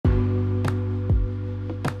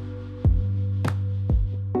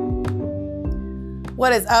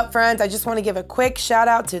What is up, friends? I just want to give a quick shout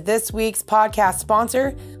out to this week's podcast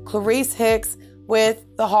sponsor, Clarice Hicks with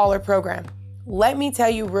the Holler program. Let me tell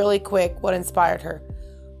you really quick what inspired her.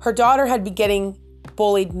 Her daughter had been getting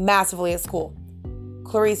bullied massively at school.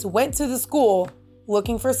 Clarice went to the school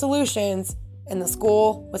looking for solutions, and the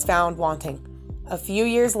school was found wanting. A few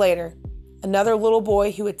years later, another little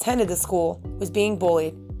boy who attended the school was being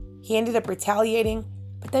bullied. He ended up retaliating,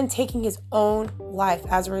 but then taking his own life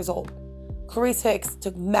as a result. Clarice Hicks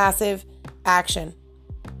took massive action.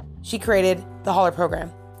 She created the Holler program,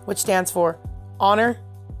 which stands for Honor,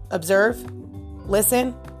 Observe,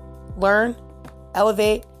 Listen, Learn,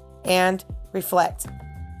 Elevate, and Reflect.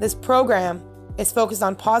 This program is focused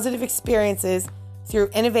on positive experiences through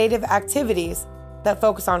innovative activities that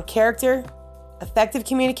focus on character, effective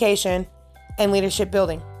communication, and leadership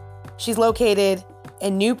building. She's located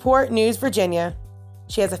in Newport News, Virginia.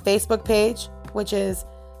 She has a Facebook page, which is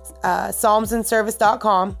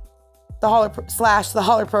psalmsandservice.com, the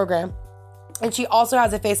Holler program. And she also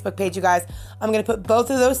has a Facebook page, you guys. I'm going to put both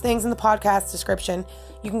of those things in the podcast description.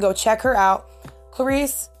 You can go check her out.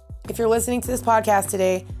 Clarice, if you're listening to this podcast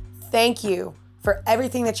today, thank you for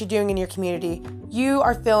everything that you're doing in your community. You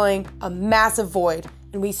are filling a massive void,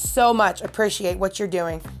 and we so much appreciate what you're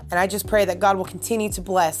doing. And I just pray that God will continue to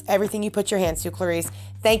bless everything you put your hands to, Clarice.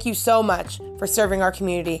 Thank you so much for serving our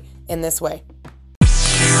community in this way.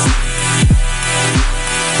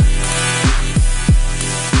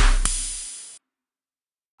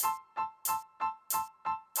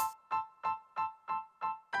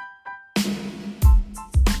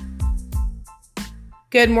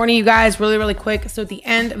 Good morning, you guys. Really quick. So at the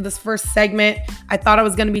end of this first segment, I thought I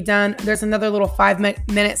was going to be done. There's another little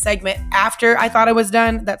 5-minute segment after I thought I was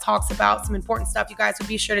done that talks about some important stuff. You guys will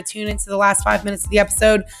be sure to tune into the last 5 minutes of the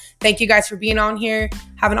episode. Thank you guys for being on here.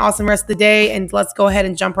 Have an awesome rest of the day, and let's go ahead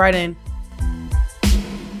and jump right in.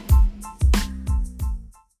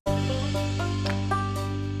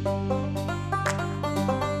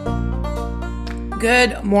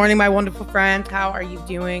 Good morning, my wonderful friend. How are you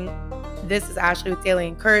doing? This is Ashley with Daily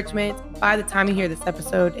Encouragement. By the time you hear this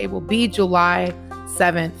episode, it will be July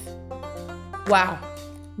 7th. Wow.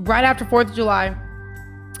 Right after 4th of July.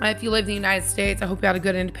 If you live in the United States, I hope you had a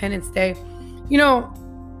good Independence Day. You know,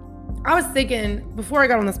 I was thinking before I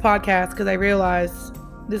got on this podcast, because I realized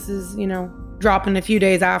this is, dropping a few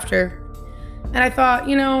days after. And I thought,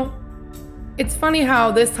 it's funny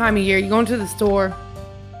how this time of year you go into the store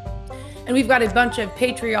and we've got a bunch of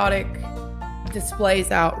patriotic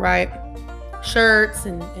displays out, right? Shirts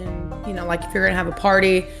and like if you're gonna have a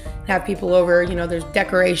party, have people over, there's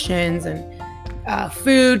decorations and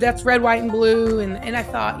food that's red, white, and blue. And I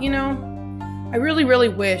thought, I really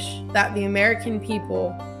wish that the American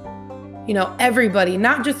people, everybody,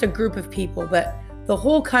 not just a group of people, but the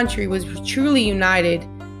whole country was truly united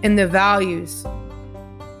in the values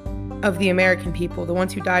of the American people, the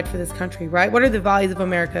ones who died for this country, right? What are the values of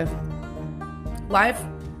America? Life,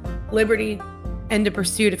 liberty, and the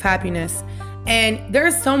pursuit of happiness. And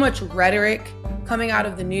there's so much rhetoric coming out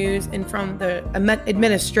of the news and from the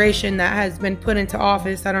administration that has been put into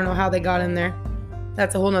office. I don't know how they got in there.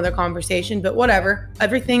 That's a whole nother conversation, but whatever.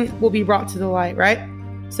 Everything will be brought to the light, right?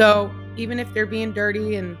 So even if they're being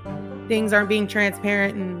dirty and things aren't being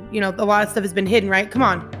transparent and, a lot of stuff has been hidden, right? Come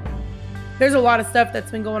on. There's a lot of stuff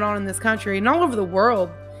that's been going on in this country and all over the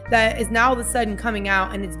world that is now all of a sudden coming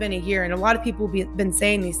out, and it's been a year. And a lot of people have been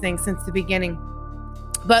saying these things since the beginning.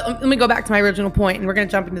 But let me go back to my original point, and we're going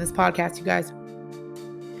to jump into this podcast, you guys.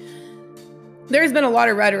 There's been a lot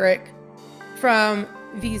of rhetoric from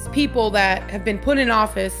these people that have been put in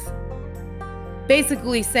office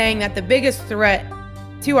basically saying that the biggest threat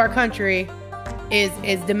to our country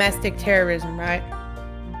is domestic terrorism, right?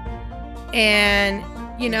 And,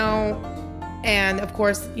 and of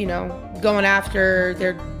course, going after,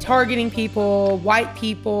 they're targeting people, white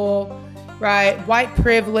people, right? White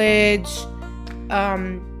privilege.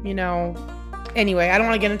 Anyway, I don't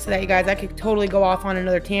want to get into that, you guys. I could totally go off on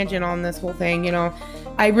another tangent on this whole thing.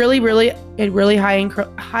 I really highly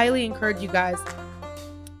encourage you guys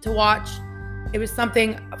to watch. It was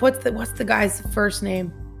something, what's the guy's first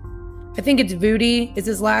name? I think it's Voody is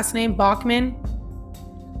his last name, Bachman.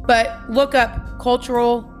 But look up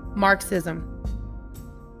cultural Marxism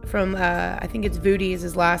from, I think it's Voody is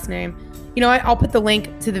his last name. I'll put the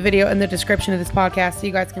link to the video in the description of this podcast so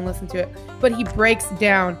you guys can listen to it. But he breaks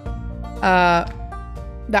down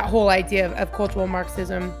that whole idea of cultural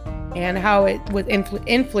Marxism and how it was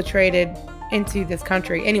infiltrated into this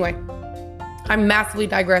country. Anyway, I'm massively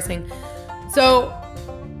digressing. So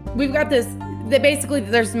we've got this, that basically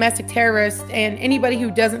there's domestic terrorists, and anybody who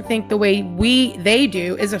doesn't think the way they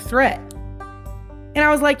do is a threat. And I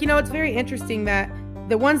was like, it's very interesting that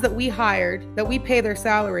the ones that we hired, that we pay their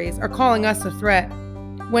salaries, are calling us a threat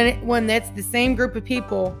when it's the same group of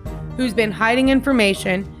people who's been hiding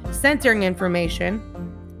information, censoring information,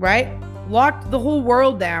 right? Locked the whole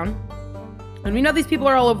world down. And we know these people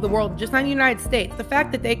are all over the world, just not the United States. The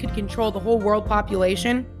fact that they could control the whole world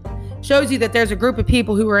population shows you that there's a group of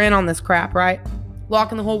people who are in on this crap, right?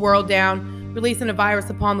 Locking the whole world down, releasing a virus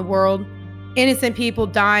upon the world, innocent people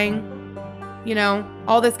dying,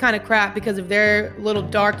 all this kind of crap because of their little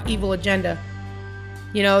dark, evil agenda.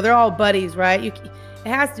 They're all buddies, right? It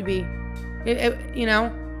has to be.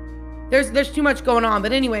 There's too much going on.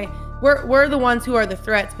 But anyway, we're the ones who are the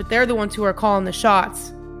threats, but they're the ones who are calling the shots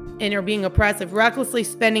and are being oppressive, recklessly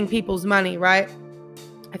spending people's money, right?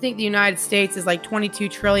 I think the United States is like $22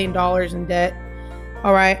 trillion in debt.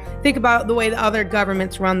 All right. Think about the way the other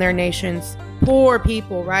governments run their nations. Poor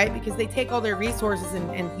people, right? Because they take all their resources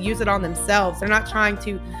and use it on themselves. They're not trying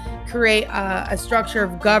to create a structure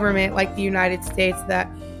of government like the United States that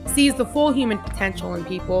sees the full human potential in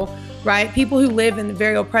people, right? People who live in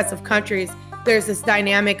very oppressive countries, there's this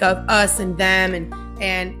dynamic of us and them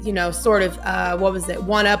and sort of,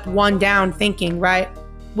 one up, one down thinking, right?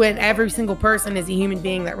 When every single person is a human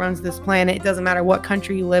being that runs this planet. It doesn't matter what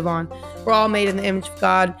country you live on. We're all made in the image of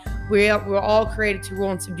God. We're all created to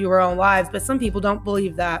rule and subdue our own lives. But some people don't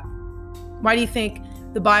believe that. Why do you think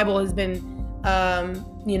the Bible has been,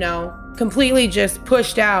 completely just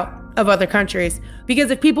pushed out of other countries? Because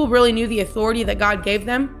if people really knew the authority that God gave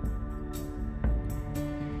them,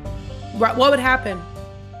 what would happen?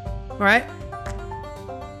 Right?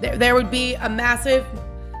 There would be a massive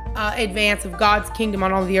advance of God's kingdom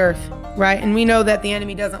on all the earth, right? And we know that the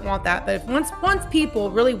enemy doesn't want that. But if once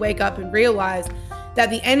people really wake up and realize that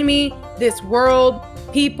the enemy, this world,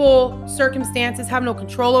 people, circumstances have no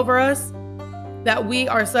control over us, that we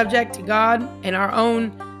are subject to God and our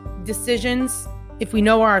own decisions, if we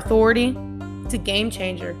know our authority, it's a game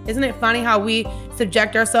changer. Isn't it funny how we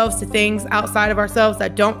subject ourselves to things outside of ourselves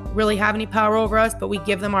that don't really have any power over us, but we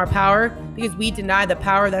give them our power because we deny the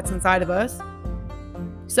power that's inside of us?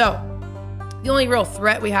 So, the only real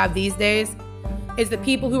threat we have these days is the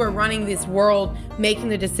people who are running this world, making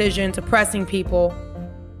the decisions, oppressing people,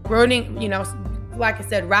 running, like I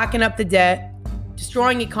said, racking up the debt,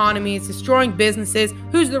 destroying economies, destroying businesses.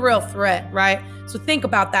 Who's the real threat, right? So think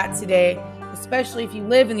about that today, especially if you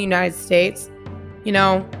live in the United States.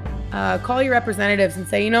 Call your representatives and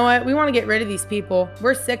say, you know what? We want to get rid of these people.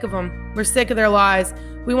 We're sick of them. We're sick of their lies.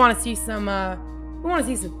 We want to see some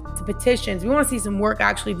petitions. We want to see some work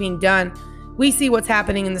actually being done. We see what's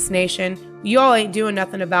happening in this nation. You all ain't doing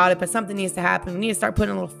nothing about it, but something needs to happen. We need to start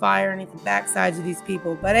putting a little fire underneath the backsides of these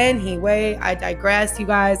people. But anyway, I digress, you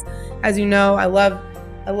guys. As you know, I love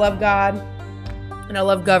God and I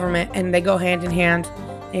love government, and they go hand in hand.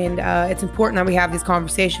 And it's important that we have these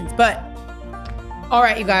conversations. But all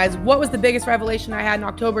right, you guys, what was the biggest revelation I had in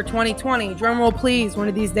October 2020? Drum roll, please. One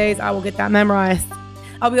of these days, I will get that memorized.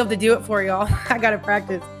 I'll be able to do it for y'all. I got to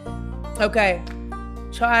practice. Okay.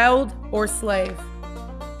 Child or slave?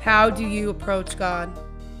 How do you approach God?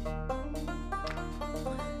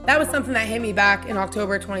 That was something that hit me back in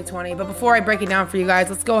October 2020. But before I break it down for you guys,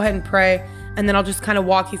 let's go ahead and pray. And then I'll just kind of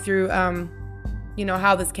walk you through,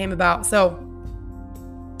 how this came about. So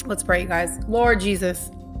let's pray, you guys. Lord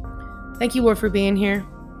Jesus, thank you, Lord, for being here.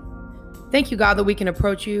 Thank you, God, that we can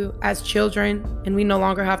approach you as children and we no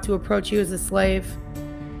longer have to approach you as a slave.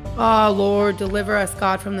 Oh, Lord, deliver us,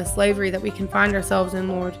 God, from the slavery that we can find ourselves in,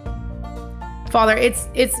 Lord. Father,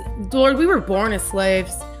 Lord, we were born as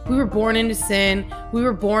slaves. We were born into sin. We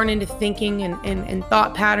were born into thinking and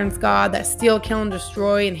thought patterns, God, that steal, kill, and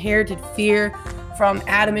destroy, inherited fear from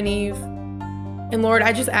Adam and Eve. And Lord,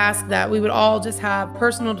 I just ask that we would all just have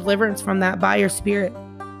personal deliverance from that by your Spirit.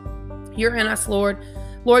 You're in us, Lord.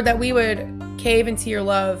 Lord, that we would cave into your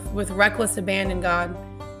love with reckless abandon, God.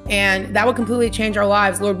 And that would completely change our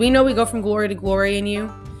lives. Lord, we know we go from glory to glory in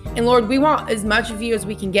you. And Lord, we want as much of you as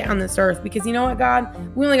we can get on this earth. Because you know what, God?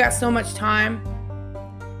 We only got so much time.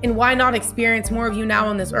 And why not experience more of you now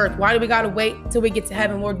on this earth? Why do we got to wait till we get to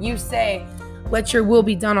heaven? Lord, you say, let your will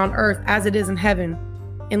be done on earth as it is in heaven.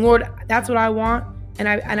 And Lord, that's what I want. And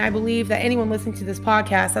I believe that anyone listening to this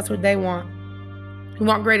podcast, that's what they want. We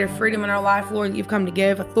want greater freedom in our life, Lord, that you've come to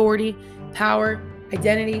give. Authority, power,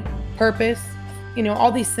 identity, purpose.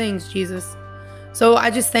 All these things, Jesus. So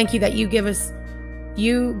I just thank you that you give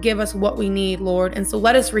us what we need, Lord. And so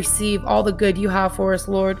let us receive all the good you have for us,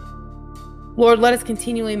 Lord. Lord, let us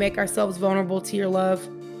continually make ourselves vulnerable to your love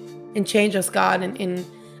and change us, God, and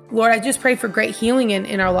Lord, I just pray for great healing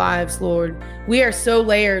in our lives, Lord. We are so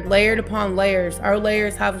layered upon layers. Our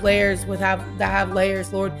layers have layers that have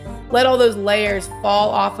layers, Lord. Let all those layers fall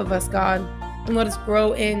off of us, God, and let us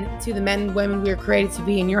grow into the men and women we are created to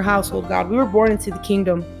be in your household, God. We were born into the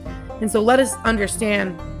kingdom. And so let us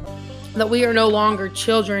understand that we are no longer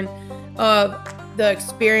children of the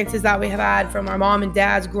experiences that we have had from our mom and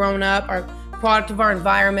dads growing up, our product of our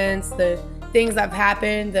environments, the things that have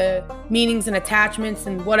happened, the meanings and attachments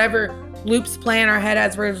and whatever loops play in our head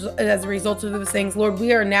as a result of those things. Lord,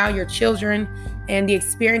 we are now your children, and the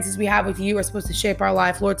experiences we have with you are supposed to shape our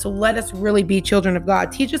life, Lord. So let us really be children of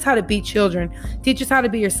God. Teach us how to be children. Teach us how to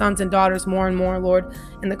be your sons and daughters more and more, Lord,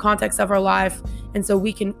 in the context of our life. And so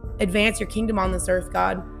we can advance your kingdom on this earth,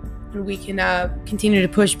 God. And we can continue to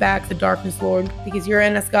push back the darkness, Lord, because you're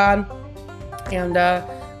in us, God. And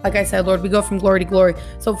like I said, Lord, we go from glory to glory.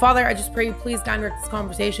 So, Father, I just pray you please guide this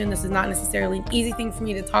conversation. This is not necessarily an easy thing for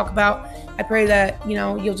me to talk about. I pray that,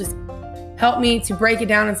 you'll just help me to break it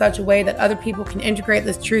down in such a way that other people can integrate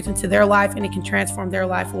this truth into their life and it can transform their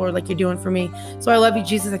life, Lord, like you're doing for me. So I love you,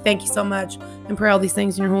 Jesus. I thank you so much and pray all these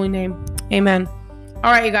things in your holy name. Amen.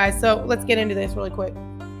 All right, you guys. So let's get into this really quick.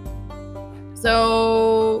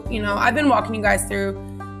 So, I've been walking you guys through,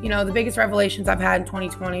 the biggest revelations I've had in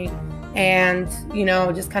 2020 and,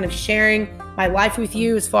 just kind of sharing my life with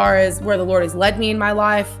you as far as where the Lord has led me in my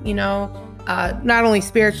life, not only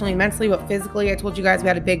spiritually and mentally, but physically. I told you guys we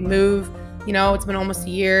had a big move. It's been almost a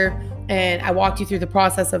year, and I walked you through the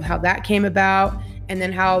process of how that came about and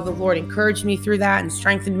then how the Lord encouraged me through that and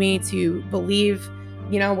strengthened me to believe,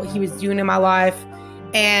 what he was doing in my life.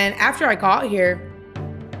 And after I got here,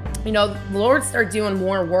 the Lord started doing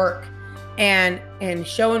more work and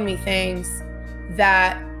showing me things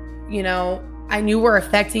that, I knew were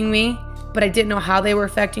affecting me, but I didn't know how they were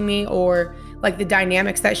affecting me, or like the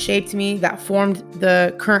dynamics that shaped me, that formed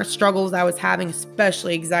the current struggles I was having,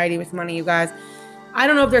 especially anxiety with money, you guys. I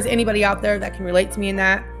don't know if there's anybody out there that can relate to me in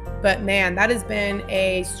that, but man, that has been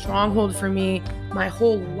a stronghold for me my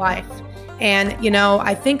whole life. And,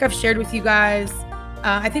 I think I've shared with you guys,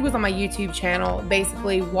 I think it was on my YouTube channel,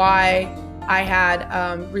 basically why I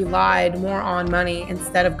had relied more on money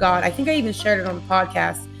instead of God. I think I even shared it on the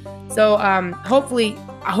podcast. So hopefully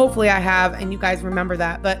I have, and you guys remember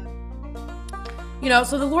that. But,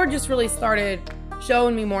 so the Lord just really started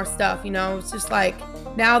showing me more stuff. It's just like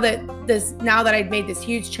now that I'd made this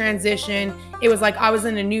huge transition, it was like I was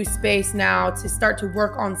in a new space now to start to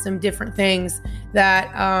work on some different things that,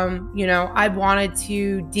 I wanted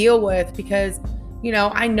to deal with because,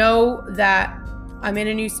 I know that I'm in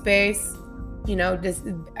a new space, just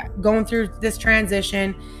going through this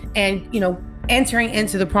transition and, entering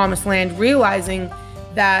into the promised land, realizing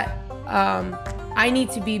that I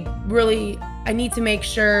need to make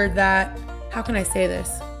sure that, how can I say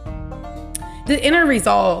this? The inner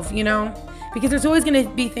resolve, because there's always going to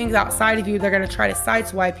be things outside of you that are going to try to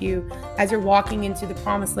sideswipe you as you're walking into the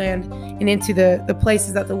promised land and into the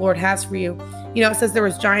places that the Lord has for you. It says there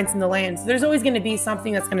was giants in the land. So there's always going to be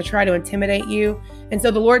something that's going to try to intimidate you. And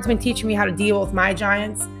so the Lord's been teaching me how to deal with my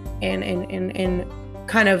giants and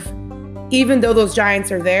kind of, even though those giants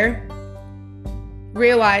are there,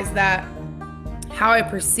 realize that how I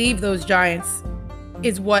perceive those giants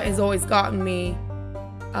is what has always gotten me,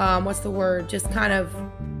 just kind of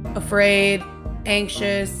afraid,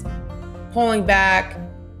 anxious, pulling back,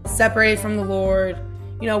 separated from the Lord,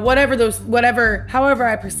 however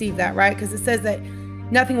I perceive that, right? Because it says that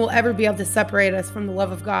nothing will ever be able to separate us from the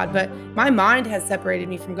love of God. But my mind has separated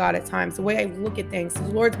me from God at times, the way I look at things. So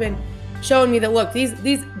the Lord's been showing me that, look,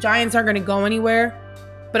 these giants aren't going to go anywhere,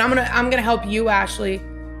 but I'm gonna help you, Ashley,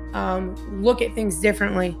 look at things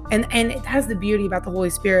differently. And that's the beauty about the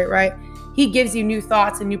Holy Spirit, right? He gives you new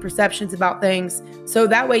thoughts and new perceptions about things. So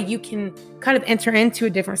that way you can kind of enter into a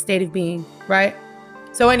different state of being, right?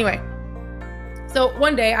 So anyway, so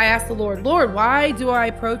one day I asked the Lord, why do I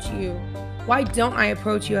approach you? Why don't I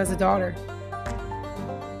approach you as a daughter?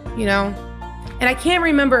 And I can't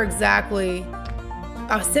remember exactly.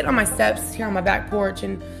 I was sitting on my steps here on my back porch,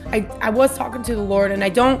 and I was talking to the Lord, and I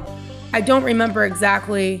don't remember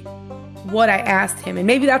exactly what I asked him. And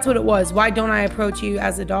maybe that's what it was. Why don't I approach you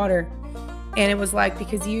as a daughter? And it was like,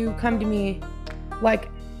 because you come to me like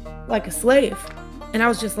a slave. And I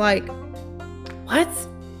was just like, what?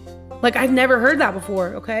 Like, I've never heard that before,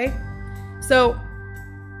 okay? So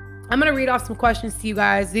I'm going to read off some questions to you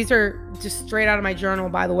guys. These are just straight out of my journal,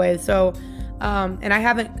 by the way. So, and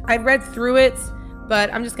I've read through it,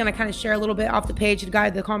 but I'm just going to kind of share a little bit off the page to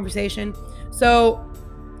guide the conversation. So,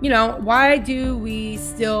 why do we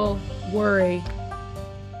still worry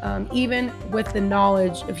even with the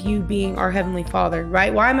knowledge of you being our Heavenly Father,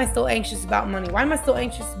 right? Why am I still anxious about money? Why am I still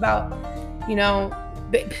anxious about,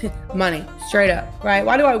 money, straight up, right?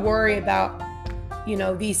 Why do I worry about,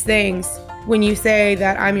 these things when you say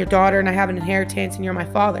that I'm your daughter and I have an inheritance and you're my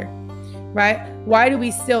father, right? Why do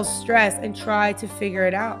we still stress and try to figure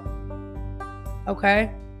it out?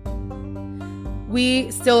 Okay?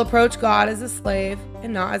 We still approach God as a slave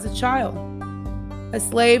and not as a child. A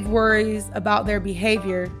slave worries about their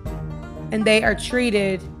behavior, and they are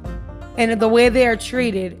treated, and the way they are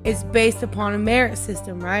treated is based upon a merit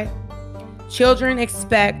system, right? Children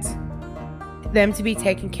expect them to be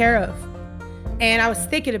taken care of. And I was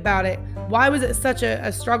thinking about it. Why was it such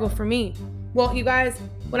a struggle for me? Well, you guys,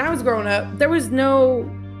 when I was growing up,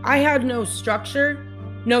 I had no structure,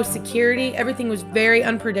 no security. Everything was very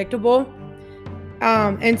unpredictable.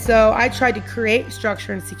 And so I tried to create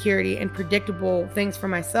structure and security and predictable things for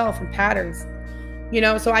myself and patterns,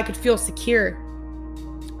 so I could feel secure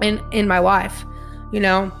in my life,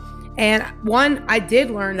 And I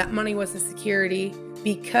did learn that money was a security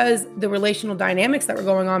because the relational dynamics that were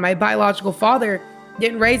going on. My biological father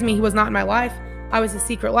didn't raise me. He was not in my life. I was a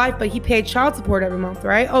secret life, but he paid child support every month,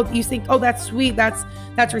 right? Oh, you think, oh, that's sweet. That's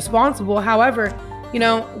responsible. However,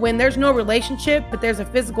 when there's no relationship, but there's a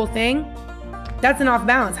physical thing, that's an off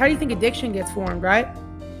balance. How do you think addiction gets formed, right?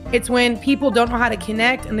 It's when people don't know how to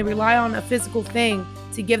connect and they rely on a physical thing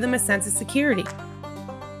to give them a sense of security,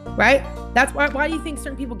 right? That's why do you think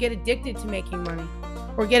certain people get addicted to making money,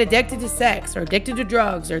 or get addicted to sex, or addicted to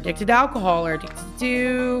drugs, or addicted to alcohol, or addicted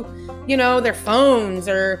to, their phones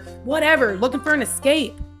or whatever, looking for an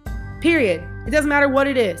escape, period. It doesn't matter what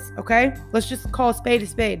it is, okay? Let's just call a spade a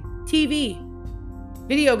spade. TV,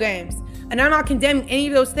 video games. And I'm not condemning any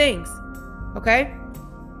of those things. Okay?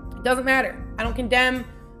 It doesn't matter. I don't condemn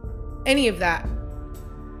any of that.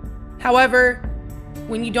 However,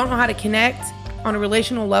 when you don't know how to connect on a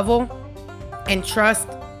relational level and trust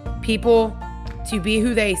people to be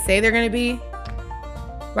who they say they're going to be,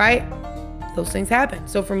 right? Those things happen.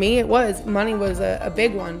 So for me, money was a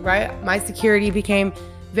big one, right? My security became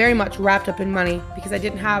very much wrapped up in money because I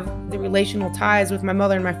didn't have the relational ties with my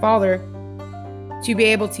mother and my father to be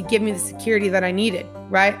able to give me the security that I needed,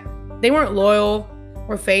 right? They weren't loyal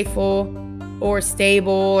or faithful or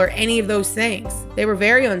stable or any of those things. They were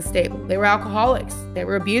very unstable. They were alcoholics. They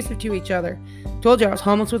were abusive to each other. I told you I was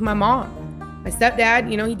homeless with my mom. My stepdad,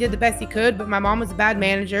 he did the best he could, but my mom was a bad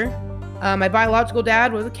manager. My biological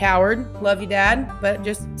dad was a coward. Love you, Dad, but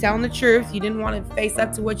just telling the truth. You didn't want to face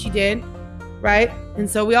up to what you did, right? And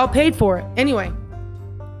so we all paid for it. Anyway,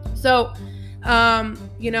 so,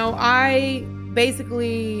 I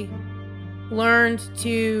basically learned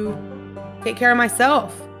to take care of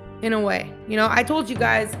myself in a way. I told you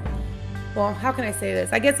guys, well, how can I say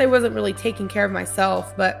this? I guess I wasn't really taking care of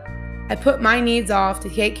myself, but I put my needs off to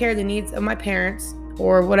take care of the needs of my parents,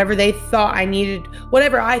 or whatever they thought I needed,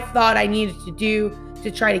 whatever I thought I needed to do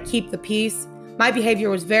to try to keep the peace. My behavior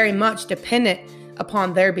was very much dependent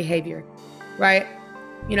upon their behavior, right?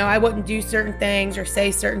 I wouldn't do certain things or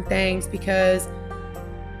say certain things because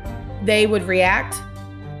they would react.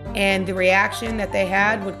 And the reaction that they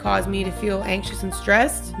had would cause me to feel anxious and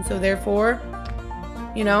stressed. And so therefore,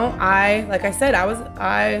 like I said, I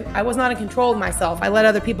was not in control of myself. I let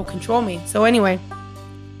other people control me. So anyway,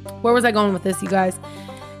 where was I going with this, you guys?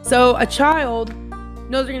 So a child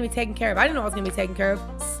knows they're going to be taken care of. I didn't know I was going to be taken care of.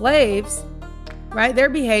 Slaves, right? Their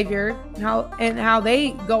behavior and how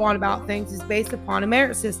they go on about things is based upon a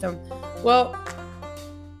merit system. Well,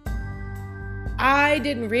 I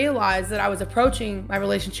didn't realize that I was approaching my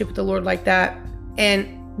relationship with the Lord like that.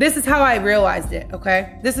 And this is how I realized it,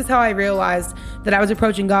 okay? This is how I realized that I was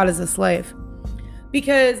approaching God as a slave.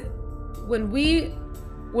 Because when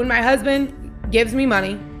my husband gives me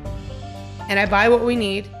money and I buy what we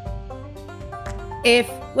need, if,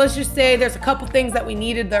 let's just say there's a couple things that we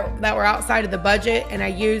needed that were outside of the budget, and I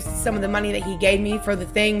used some of the money that he gave me for the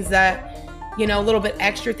things that, a little bit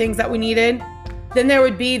extra things that we needed, then there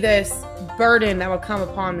would be this burden that would come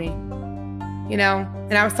upon me,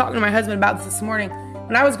 And I was talking to my husband about this morning.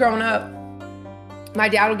 When I was growing up, my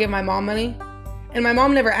dad would give my mom money, and my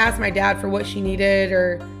mom never asked my dad for what she needed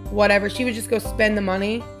or whatever. She would just go spend the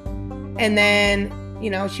money, and then,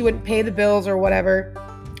 she wouldn't pay the bills or whatever.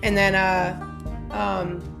 And then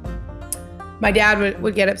my dad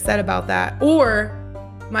would get upset about that. Or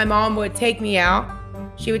my mom would take me out.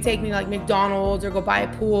 She would take me to like McDonald's or go buy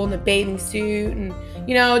a pool in a bathing suit and,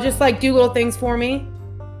 just like do little things for me,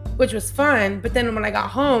 which was fun. But then when I got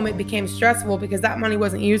home, it became stressful because that money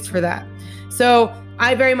wasn't used for that. So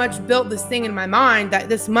I very much built this thing in my mind that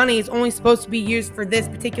this money is only supposed to be used for this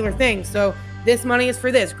particular thing. So This money is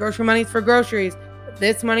for this. Grocery money is for groceries.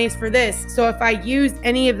 This money is for this. So if I used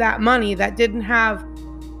any of that money that didn't have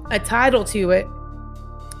a title to it,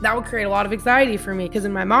 that would create a lot of anxiety for me, because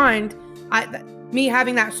in my mind, me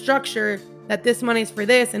having that structure that this money is for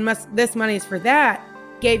this and this money is for that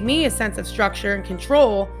gave me a sense of structure and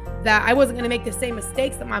control that I wasn't going to make the same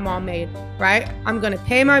mistakes that my mom made, right? I'm going to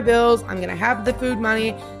pay my bills. I'm going to have the food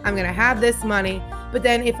money. I'm going to have this money. But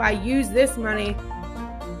then if I use this money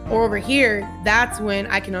over here, that's when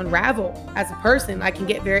I can unravel as a person. I can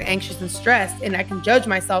get very anxious and stressed, and I can judge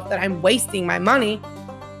myself that I'm wasting my money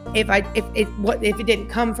if it didn't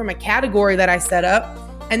come from a category that I set up.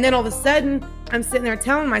 And then all of a sudden I'm sitting there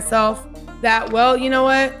telling myself that, well, you know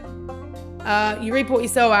what? You reap what you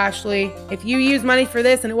sow, Ashley. If you use money for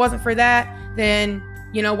this and it wasn't for that, then,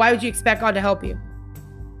 why would you expect God to help you?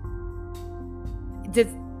 Does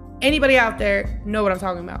anybody out there know what I'm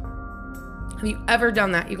talking about? Have you ever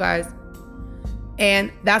done that, you guys?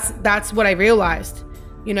 And that's what I realized,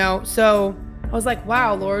 so I was like,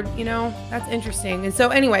 wow, Lord, that's interesting. And so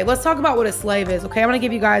anyway, let's talk about what a slave is. Okay. I'm going to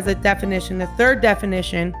give you guys a definition, the third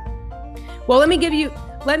definition. Well, let me give you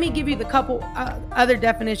the couple other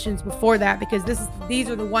definitions before that, because these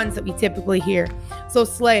are the ones that we typically hear. So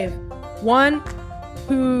slave, one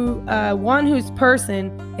whose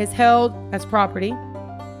person is held as property,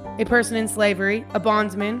 a person in slavery, a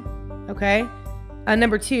bondsman. Okay.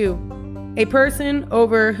 Number two, a person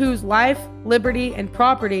over whose life, liberty, and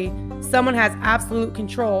property someone has absolute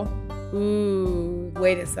control. Ooh,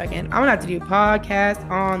 wait a second. I'm gonna have to do a podcast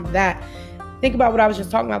on that. Think about what I was just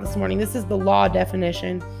talking about this morning. This is the law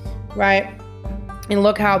definition, right? And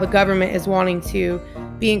look how the government is wanting to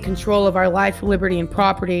be in control of our life, liberty, and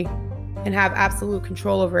property and have absolute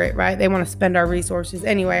control over it, right? They want to spend our resources.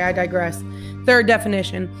 Anyway, I digress. Third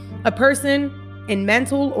definition, a person in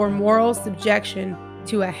mental or moral subjection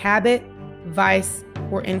to a habit, vice,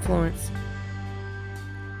 or influence.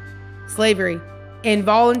 Slavery,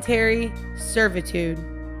 involuntary servitude.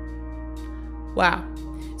 Wow.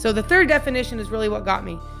 So the third definition is really what got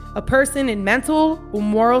me. A person in mental or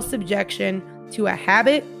moral subjection to a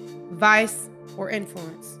habit, vice, or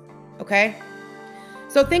influence. Okay?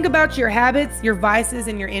 So think about your habits, your vices,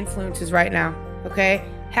 and your influences right now. Okay?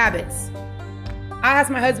 Habits. I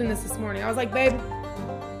asked my husband this morning. I was like, babe,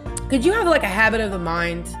 could you have like a habit of the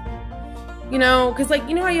mind? Because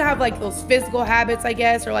how you have like those physical habits, I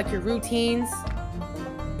guess, or like your routines,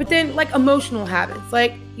 but then like emotional habits,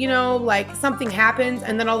 like, like something happens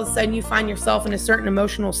and then all of a sudden you find yourself in a certain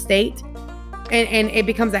emotional state and it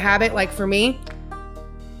becomes a habit. Like for me,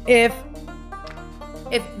 if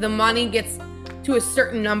the money gets to a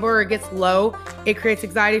certain number or gets low, it creates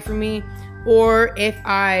anxiety for me. Or if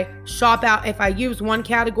I shop out, if I use one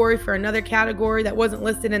category for another category that wasn't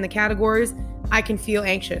listed in the categories, I can feel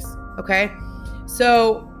anxious. Okay.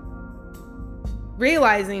 So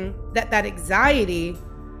realizing that anxiety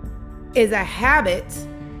is a habit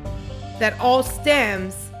that all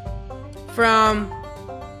stems from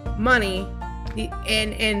money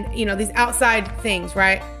and these outside things,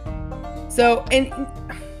 right? So, and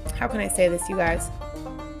how can I say this, you guys?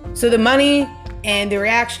 So the money and the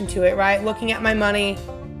reaction to it, right? Looking at my money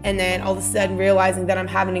and then all of a sudden realizing that I'm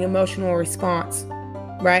having an emotional response,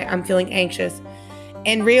 right? I'm feeling anxious.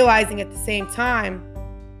 And realizing at the same time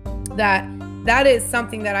that is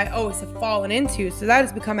something that I always have fallen into. So that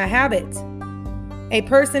has become a habit. A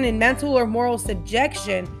person in mental or moral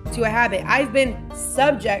subjection to a habit. I've been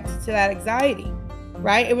subject to that anxiety,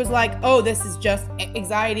 right? It was like, oh, this is just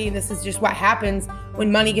anxiety. This is just what happens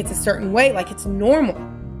when money gets a certain way. Like it's normal.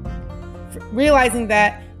 Realizing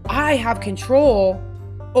that I have control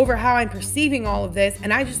over how I'm perceiving all of this.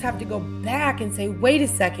 And I just have to go back and say, wait a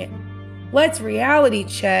second. Let's reality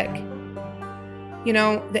check,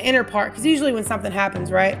 the inner part. Because usually when something happens,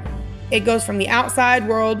 right, it goes from the outside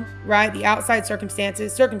world, right, the outside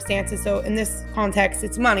circumstances. So in this context,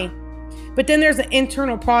 it's money. But then there's an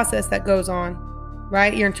internal process that goes on,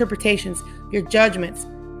 right? Your interpretations, your judgments,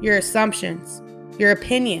 your assumptions, your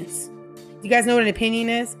opinions. You guys know what an opinion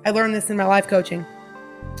is? I learned this in my life coaching.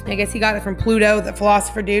 I guess he got it from Pluto, the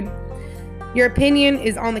philosopher dude. Your opinion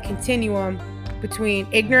is on the continuum between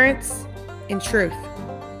ignorance and truth,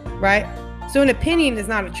 right? So an opinion is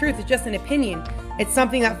not a truth, it's just an opinion. It's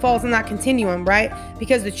something that falls in that continuum, right?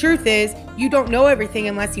 Because the truth is, you don't know everything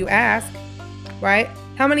unless you ask, right?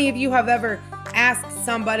 How many of you have ever asked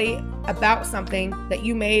somebody about something that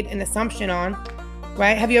you made an assumption on,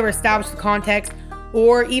 right? Have you ever established the context?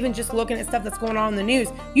 Or even just looking at stuff that's going on in the news,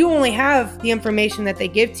 you only have the information that they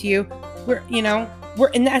give to you. We're in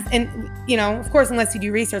that, and of course, unless you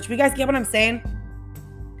do research. But you guys get what I'm saying?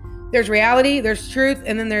 There's reality, there's truth,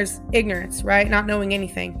 and then there's ignorance, right? Not knowing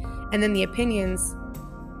anything. And then the opinions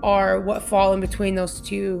are what fall in between those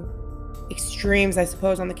two extremes, I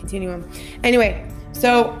suppose, on the continuum. Anyway,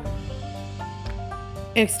 so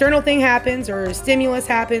an external thing happens or a stimulus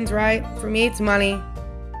happens, right? For me, it's money.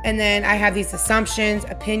 And then I have these assumptions,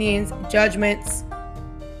 opinions, judgments,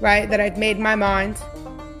 right, that I've made in my mind.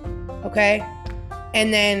 Okay?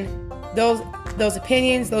 And then those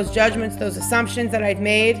opinions, those judgments, those assumptions that I've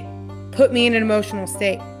made put me in an emotional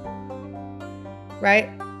state. Right?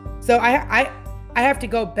 So I have to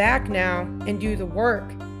go back now and do the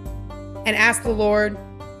work and ask the Lord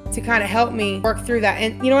to kind of help me work through that.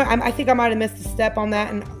 And you know what? I think I might have missed a step on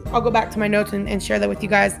that, and I'll go back to my notes and share that with you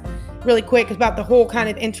guys really quick about the whole kind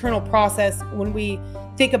of internal process when we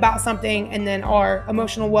think about something, and then our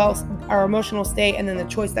emotional state, and then the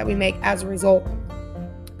choice that we make as a result.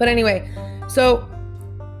 But anyway, so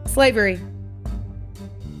slavery.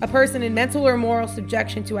 A person in mental or moral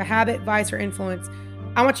subjection to a habit, vice, or influence.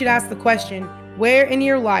 I want you to ask the question, where in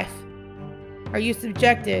your life are you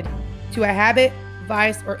subjected to a habit,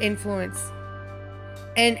 vice, or influence?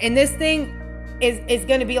 And this thing is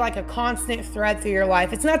going to be like a constant thread through your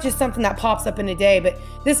life. It's not just something that pops up in a day, but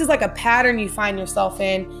this is like a pattern you find yourself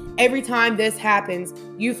in. Every time this happens,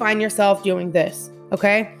 you find yourself doing this.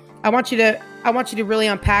 Okay? I want you to really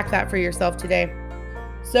unpack that for yourself today.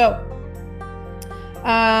 So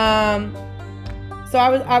I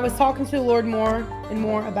was talking to the Lord more and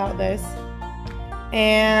more about this,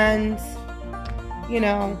 and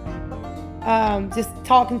just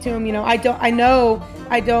talking to him.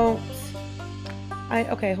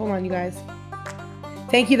 Okay, hold on, you guys.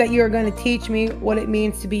 Thank you that you are going to teach me what it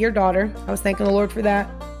means to be your daughter. I was thanking the Lord for that.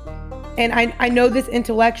 And I know this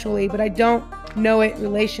intellectually, but I don't know it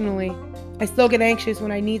relationally. I still get anxious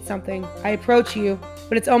when I need something. I approach you,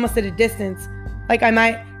 but it's almost at a distance. Like I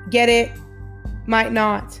might get it, might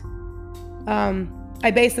not.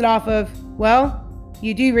 I base it off of, well,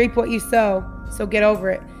 you do reap what you sow, so get over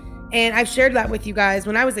it. And I've shared that with you guys.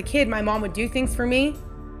 When I was a kid, my mom would do things for me,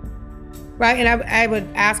 right? And I would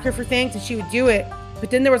ask her for things, and she would do it. But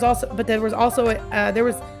then there was always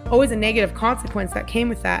a negative consequence that came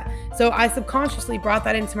with that. So I subconsciously brought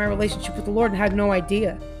that into my relationship with the Lord and had no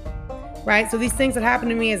idea, right? So these things that happened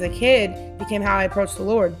to me as a kid became how I approached the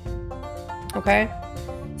Lord. Okay?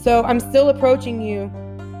 So I'm still approaching you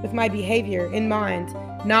with my behavior in mind,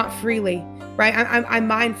 not freely, right? I'm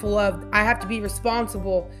mindful of, I have to be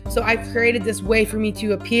responsible. So I've created this way for me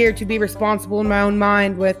to appear to be responsible in my own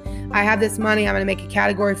mind with, I have this money, I'm going to make a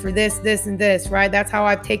category for this, this, and this, right? That's how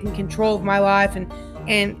I've taken control of my life and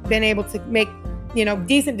been able to make,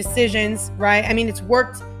 decent decisions, right? I mean, it's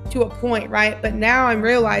worked to a point, right? But now I'm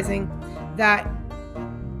realizing that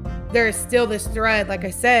there is still this thread, like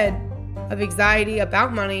I said, of anxiety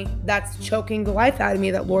about money that's choking the life out of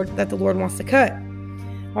me that the Lord wants to cut.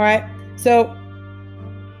 All right. So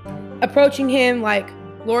approaching him like,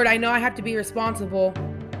 Lord, I know I have to be responsible,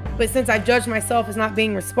 but since I judge myself as not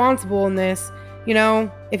being responsible in this,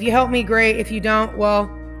 if you help me, great. If you don't, well,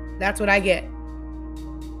 that's what I get.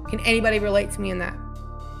 Can anybody relate to me in that?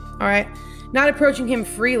 All right. Not approaching him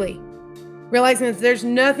freely, realizing that there's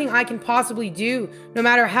nothing I can possibly do, no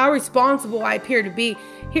matter how responsible I appear to be.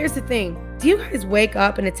 Here's the thing. Do you guys wake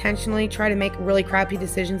up and intentionally try to make really crappy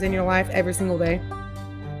decisions in your life every single day?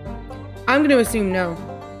 I'm going to assume no.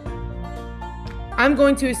 I'm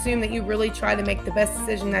going to assume that you really try to make the best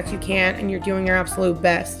decision that you can, and you're doing your absolute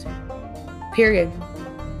best. Period.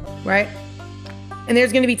 Right? And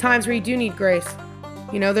there's going to be times where you do need grace.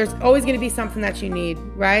 There's always going to be something that you need,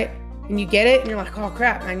 right? And you get it, and you're like, oh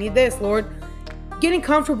crap, I need this, Lord. Getting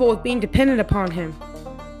comfortable with being dependent upon him.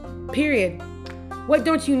 Period. What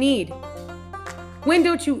don't you need? When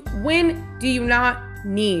do you not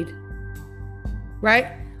need? Right?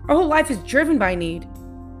 Our whole life is driven by need.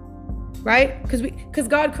 Right? Because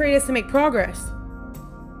God created us to make progress.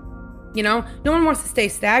 No one wants to stay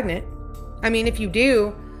stagnant. I mean, if you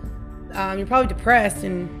do, you're probably depressed,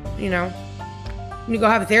 and you go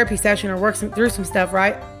have a therapy session or work through some stuff,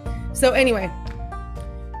 right? So anyway,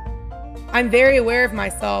 I'm very aware of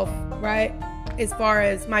myself, right? As far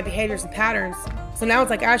as my behaviors and patterns. So now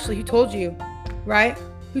it's like, Ashley, who told you, right?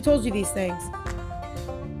 Who told you these things?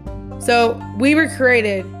 So we were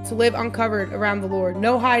created to live uncovered around the Lord.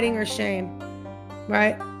 No hiding or shame,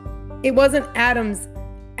 right? It wasn't Adam's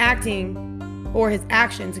acting or his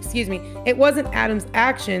actions, It wasn't Adam's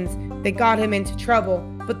actions that got him into trouble,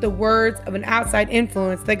 but the words of an outside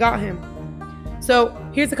influence that got him. So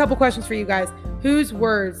here's a couple questions for you guys. Whose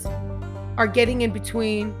words are getting in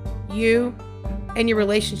between you and your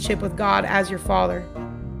relationship with God as your Father?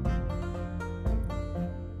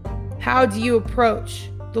 How do you approach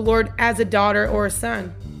the Lord as a daughter or a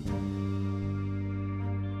son?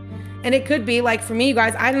 And it could be like, for me, you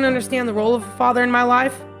guys, I didn't understand the role of a father in my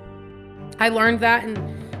life. I learned that, and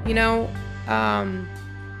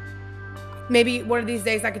maybe one of these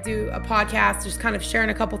days I could do a podcast just kind of sharing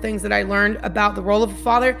a couple things that I learned about the role of a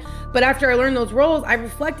father. But after I learned those roles, I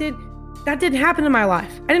reflected, that didn't happen in my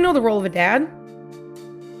life. I didn't know the role of a dad,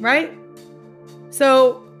 right?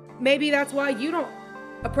 So maybe that's why you don't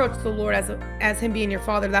approach the Lord as him being your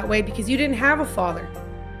father that way, because you didn't have a father.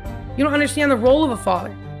 You don't understand the role of a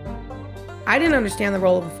father. I didn't understand the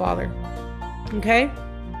role of a father. Okay?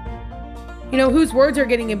 Whose words are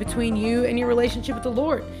getting in between you and your relationship with the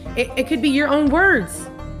Lord? It could be your own words.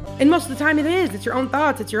 And most of the time it is. It's your own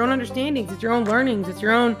thoughts. It's your own understandings. It's your own learnings. It's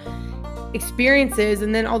your own experiences,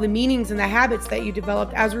 and then all the meanings and the habits that you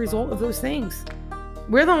developed as a result of those things.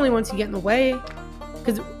 We're the only ones who get in the way,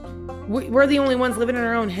 because we're the only ones living in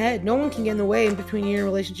our own head. No one can get in the way in between your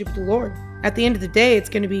relationship with the Lord. At the end of the day, it's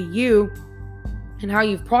going to be you and how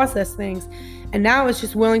you've processed things. And now it's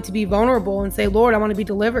just willing to be vulnerable and say, Lord, I want to be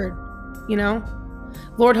delivered.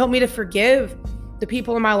 Lord, help me to forgive the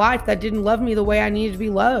people in my life that didn't love me the way I needed to be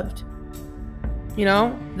loved.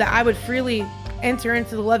 That I would freely enter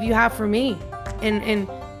into the love you have for me,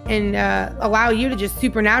 and allow you to just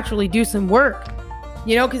supernaturally do some work.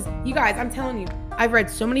 Because you guys, I'm telling you, I've read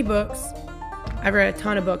so many books. I've read a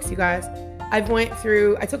ton of books, you guys. I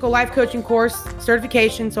took a life coaching course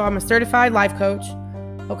certification, so I'm a certified life coach.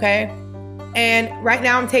 Okay. And right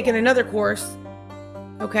now I'm taking another course.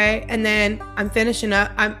 Okay. And then I'm finishing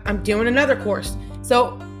up. I'm doing another course.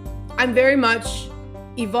 So I'm very much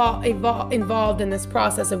involved in this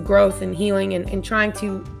process of growth and healing, and trying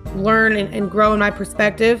to learn and grow in my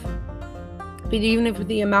perspective. But even with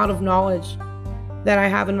the amount of knowledge that I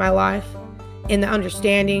have in my life, and the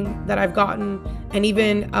understanding that I've gotten, and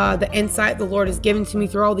even the insight the Lord has given to me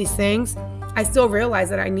through all these things, I still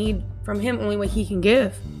realize that I need from him only what he can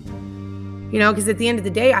give. Because at the end of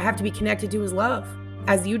the day, I have to be connected to his love,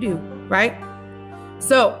 as you do, right?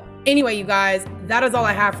 So anyway, you guys, that is all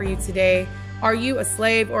I have for you today. Are you a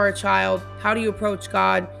slave or a child? How do you approach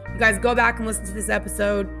God? You guys, go back and listen to this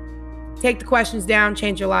episode. Take the questions down,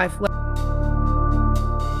 change your life.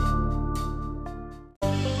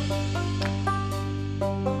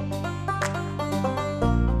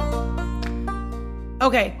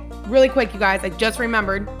 Okay, really quick, you guys, I just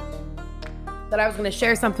remembered that I was going to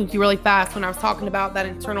share something with you really fast when I was talking about that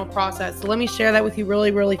internal process. So let me share that with you really,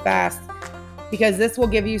 really fast, because this will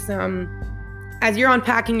give you some, as you're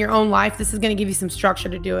unpacking your own life, this is going to give you some structure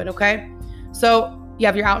to do it, okay? So you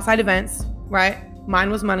have your outside events, right? Mine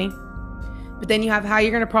was money. But then you have how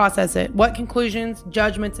you're going to process it. What conclusions,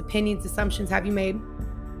 judgments, opinions, assumptions have you made?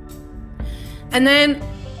 And then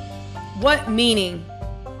what meaning,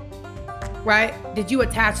 right, did you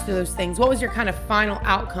attach to those things? What was your kind of final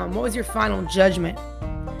outcome? What was your final judgment,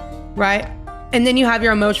 right? And then you have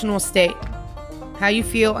your emotional state, how you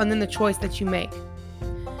feel, and then the choice that you make.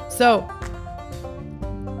 So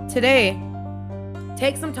today,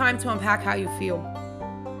 take some time to unpack how you feel.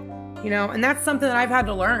 And that's something that I've had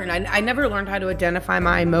to learn. I never learned how to identify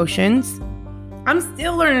my emotions. I'm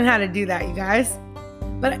still learning how to do that, you guys.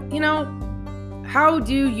 But, how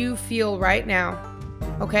do you feel right now?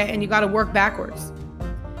 Okay, and you got to work backwards.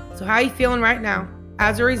 So how are you feeling right now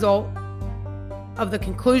as a result of the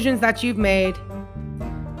conclusions that you've made,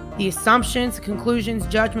 the assumptions, conclusions,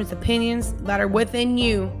 judgments, opinions that are within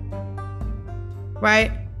you,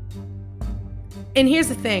 right? And here's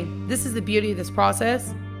the thing. This is the beauty of this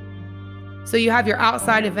process. So you have your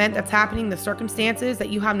outside event that's happening, the circumstances that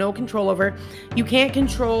you have no control over. You can't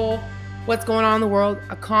control what's going on in the world,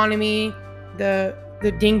 economy, the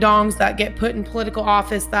ding-dongs that get put in political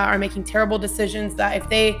office that are making terrible decisions, that if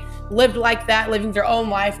they lived like that, living their own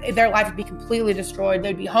life, their life would be completely destroyed.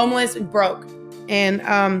 They'd be homeless and broke and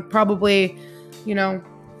probably,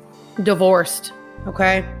 divorced,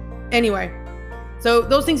 okay? Anyway, so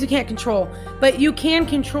those things you can't control, but you can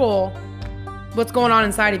control what's going on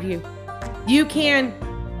inside of you. You can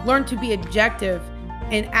learn to be objective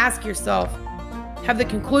and ask yourself, have the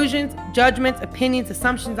conclusions, judgments, opinions,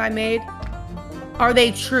 assumptions I made, are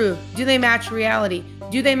they true? Do they match reality?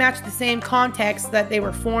 Do they match the same context that they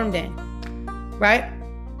were formed in? Right?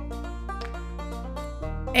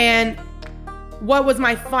 And what was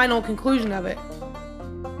my final conclusion of it?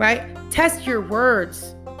 Right? Test your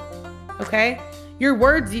words. Okay? Your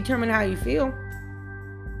words determine how you feel.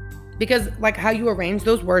 Because like how you arrange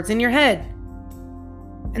those words in your head.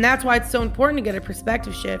 And that's why it's so important to get a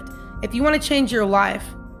perspective shift. If you want to change your life,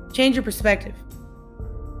 change your perspective.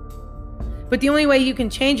 But the only way you can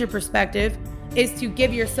change your perspective is to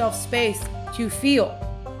give yourself space to feel.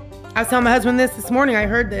 I was telling my husband this morning. I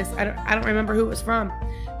heard this. I don't remember who it was from,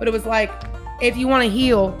 but it was like, if you want to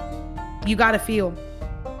heal, you got to feel.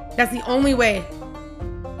 That's the only way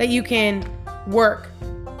that you can work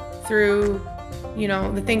through,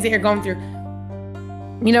 the things that you're going through.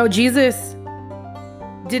 Jesus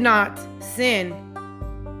did not sin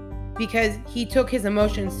because he took his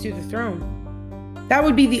emotions to the throne. That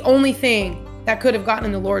would be the only thing that could have gotten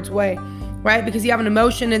in the Lord's way, right? Because you have an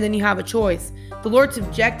emotion and then you have a choice. The Lord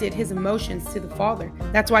subjected his emotions to the Father.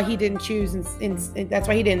 That's why he didn't choose and that's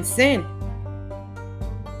why he didn't sin.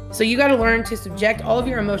 So you got to learn to subject all of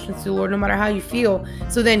your emotions to the Lord, no matter how you feel,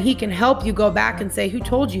 so then he can help you go back and say, who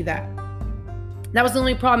told you that? That was the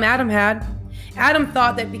only problem Adam had. Adam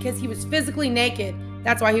thought that because he was physically naked,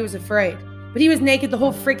 that's why he was afraid. But he was naked the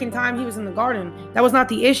whole freaking time he was in the garden. That was not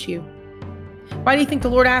the issue. Why do you think the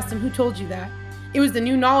Lord asked him, who told you that? It was the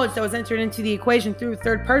new knowledge that was entered into the equation through a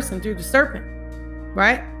third person, through the serpent,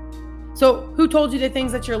 right? So who told you the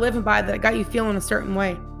things that you're living by that got you feeling a certain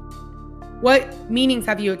way? What meanings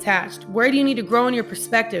have you attached? Where do you need to grow in your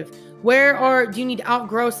perspective? Do you need to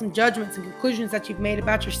outgrow some judgments and conclusions that you've made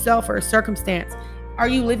about yourself or a circumstance? Are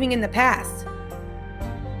you living in the past?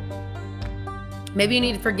 Maybe you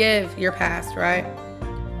need to forgive your past, right?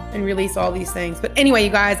 And release all these things. But anyway, you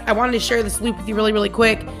guys, I wanted to share this loop with you really, really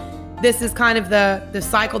quick. This is kind of the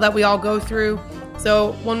cycle that we all go through.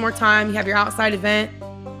 So one more time, you have your outside event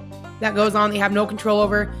that goes on that you have no control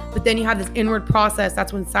over, but then you have this inward process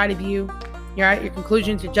that's inside of you. Your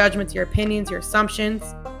conclusions, your judgments, your opinions, your assumptions.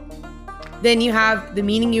 Then you have the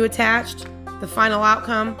meaning you attached, the final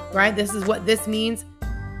outcome, right? This is what this means.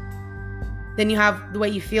 Then you have the way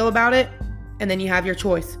you feel about it. And then you have your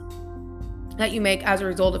choice that you make as a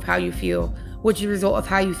result of how you feel, which is a result of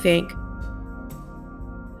how you think.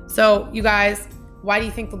 So you guys, why do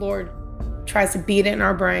you think the Lord tries to beat it in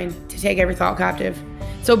our brain to take every thought captive?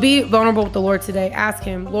 So be vulnerable with the Lord today. Ask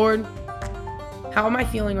him, Lord, how am I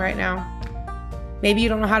feeling right now? Maybe you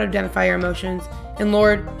don't know how to identify your emotions. And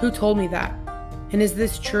Lord, who told me that? And is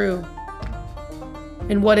this true?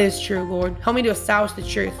 And what is true, Lord? Help me to establish the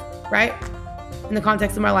truth, right? In the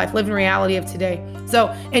context of my life, live in reality of today.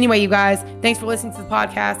 So anyway, you guys, thanks for listening to the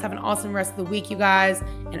podcast. Have an awesome rest of the week, you guys,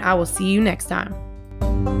 and I will see you next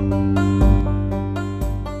time.